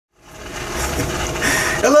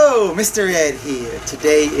Hello, Mr. Ed here.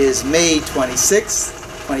 Today is May 26th,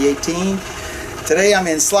 2018. Today I'm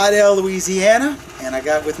in Slidell, Louisiana, and I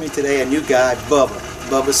got with me today a new guy,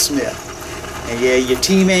 Bubba Smith. And yeah, your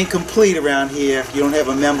team ain't complete around here if you don't have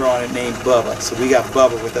a member on it named Bubba. So we got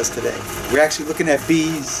Bubba with us today. We're actually looking at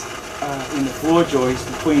bees in the floor joist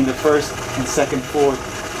between the first and second floor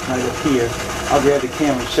right up here. I'll grab the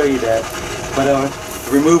camera and show you that. But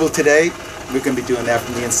removal today, we're going to be doing that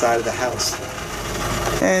from the inside of the house.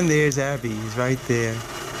 And there's our bees right there.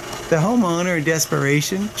 The homeowner, in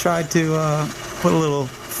desperation, tried to put a little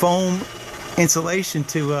foam insulation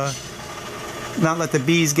to not let the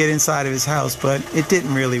bees get inside of his house, but it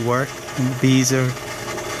didn't really work. And the bees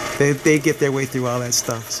they get their way through all that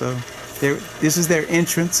stuff. So this is their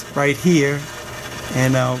entrance right here,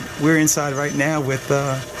 and we're inside right now with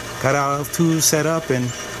got our tools set up, and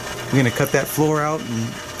we're gonna cut that floor out and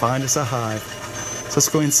find us a hive. So let's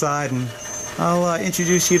go inside and I'll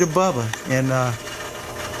introduce you to Bubba and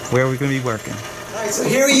where we're going to be working. All right, so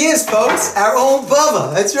here he is, folks, our own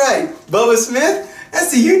Bubba. That's right, Bubba Smith.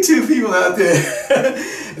 That's the YouTube people out there.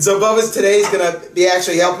 And so Bubba's today is going to be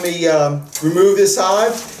actually helping me remove this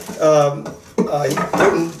hive. He's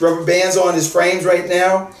putting rubber bands on his frames right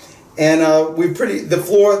now. And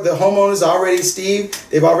the homeowners already, Steve,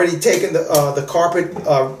 they've already taken the carpet,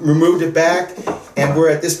 removed it back, and we're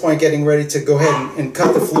at this point getting ready to go ahead and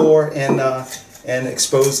cut the floor and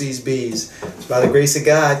expose these bees. So by the grace of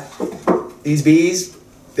God, these bees,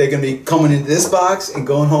 they're going to be coming into this box and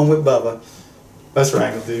going home with Bubba. That's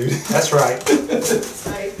right, dude. That's right.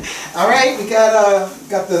 All right, we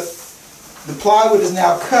got the plywood is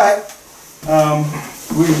now cut.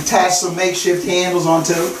 We've attached some makeshift handles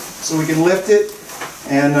onto it so we can lift it,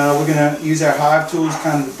 and we're going to use our hive tools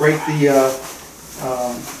kind of to break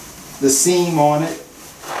the seam on it,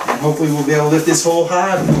 and hopefully we'll be able to lift this whole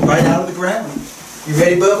hive right out of the ground. You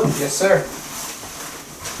ready, Bubba? Yes, sir.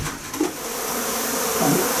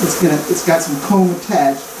 It's got some comb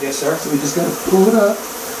attached. Yes, sir. So we just got to pull it up,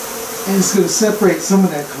 and it's going to separate some of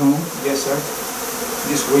that comb. Yes, sir.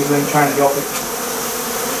 Just wiggling, trying to help it.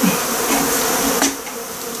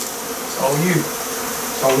 It's all you.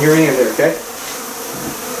 It's all in your hand there, okay?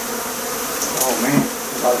 Oh man,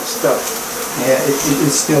 a lot of stuff. Yeah,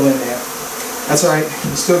 it's still in there. That's all right.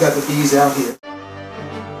 We still got the bees out here.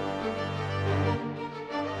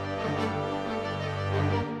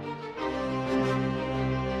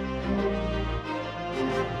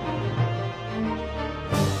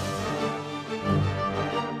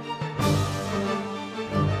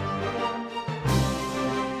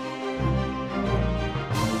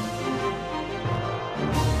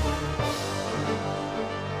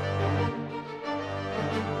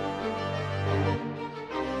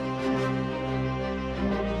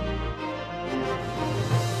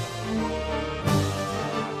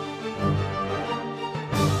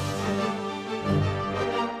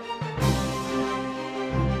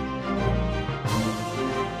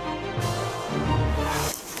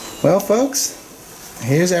 Well, folks,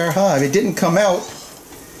 here's our hive. It didn't come out.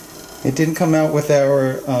 It didn't come out with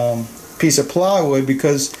our piece of plywood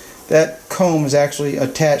because that comb is actually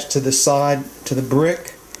attached to the side to the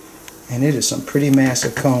brick, and it is some pretty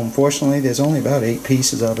massive comb. Fortunately, there's only about 8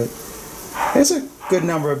 pieces of it. There's a good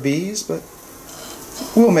number of bees, but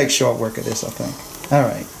we'll make short work of this, I think. All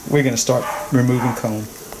right, we're going to start removing comb.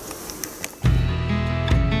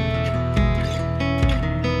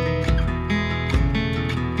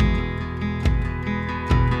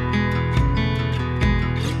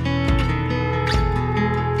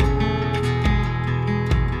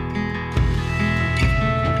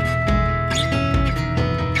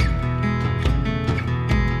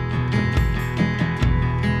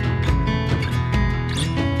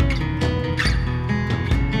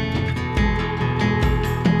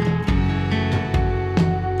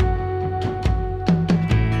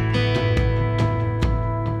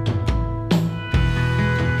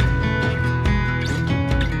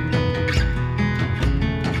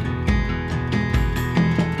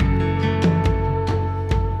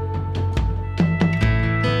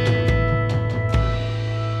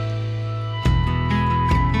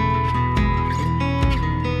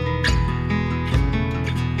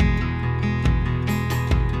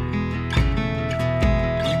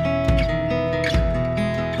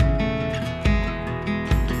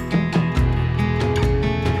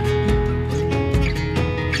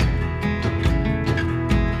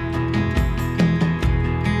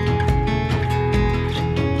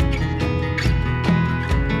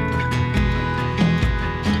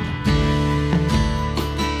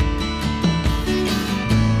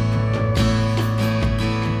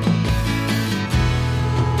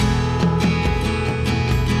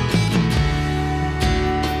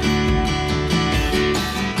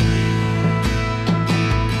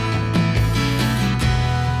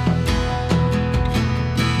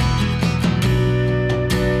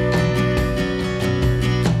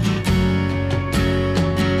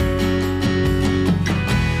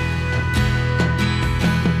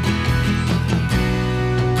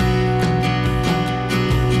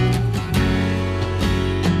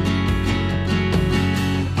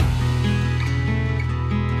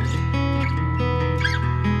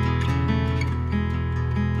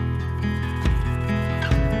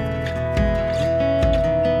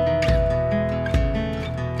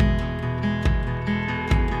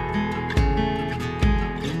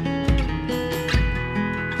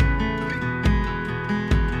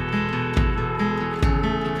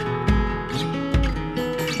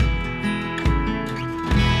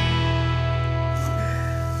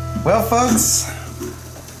 folks,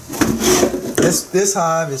 this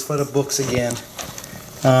hive is for the books again.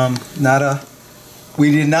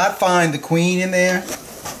 We did not find the queen in there.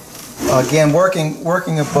 Again,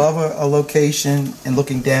 working above a location and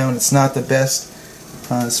looking down, it's not the best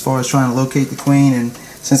as far as trying to locate the queen. And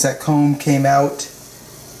since that comb came out,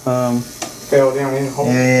 fell down in the hole.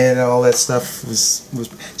 Yeah, all that stuff was.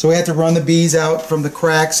 So we had to run the bees out from the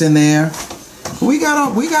cracks in there. We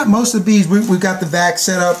got most of the bees. We've got the vac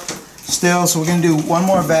set up still, so we're gonna do one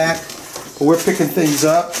more vac. But we're picking things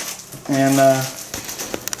up, and I'll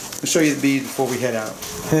show you the bees before we head out.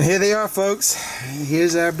 And here they are, folks.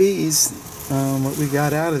 Here's our bees. What we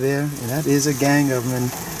got out of there, and that is a gang of them.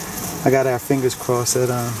 And I got our fingers crossed that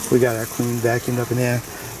we got our queen vacuumed up in there.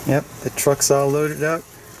 Yep, the truck's all loaded up.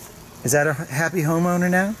 Is that a happy homeowner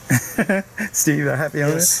now? Steve, a happy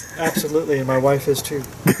owner? Yes, absolutely, and my wife is too.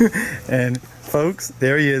 And folks,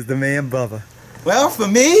 there he is, the man Bubba. Well, for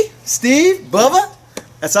me, Steve, Bubba,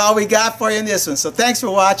 that's all we got for you in this one. So thanks for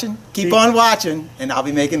watching. Keep on watching, and I'll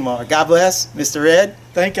be making more. God bless, Mr. Ed.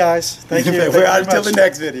 Thank guys. Thank you. We're out until the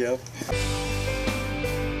next video.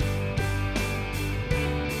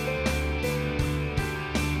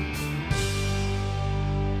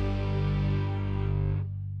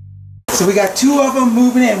 So we got two of them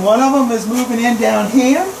moving in. One of them is moving in down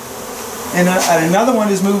here, and another one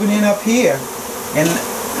is moving in up here. And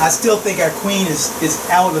I still think our queen is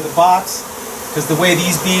out of the box, because the way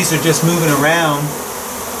these bees are just moving around,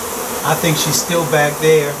 I think she's still back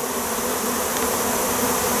there.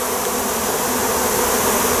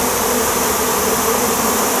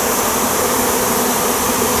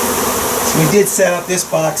 So we did set up this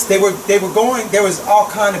box. They were going. There was all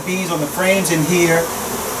kind of bees on the frames in here.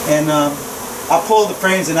 And I pulled the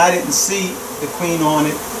frames and I didn't see the queen on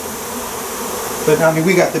it. But I mean,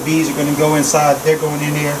 we got the bees are going to go inside. They're going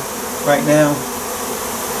in there right now.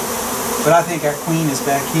 But I think our queen is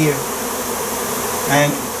back here.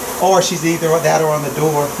 Or she's either that or on the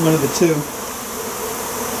door. One of the two.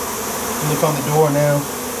 Look on the door now.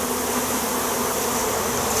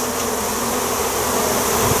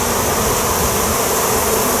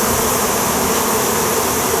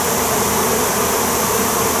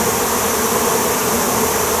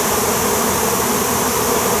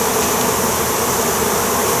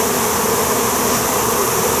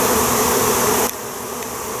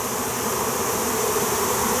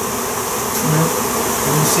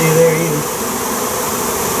 You see there either.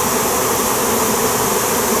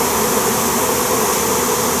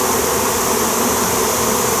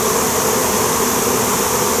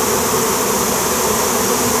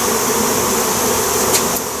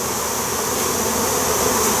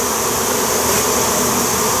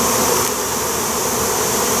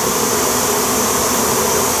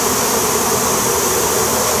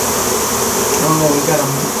 Oh, we got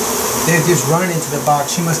them. They're just running into the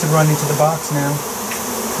box. She must have run into the box now.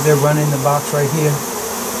 They're running the box right here.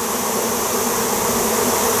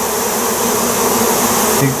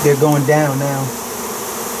 They're going down now.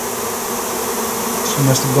 She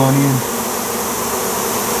must have gone in.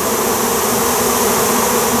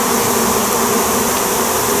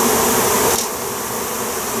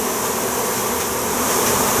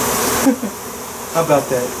 How about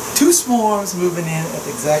that? Two swarms moving in at the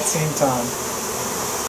exact same time.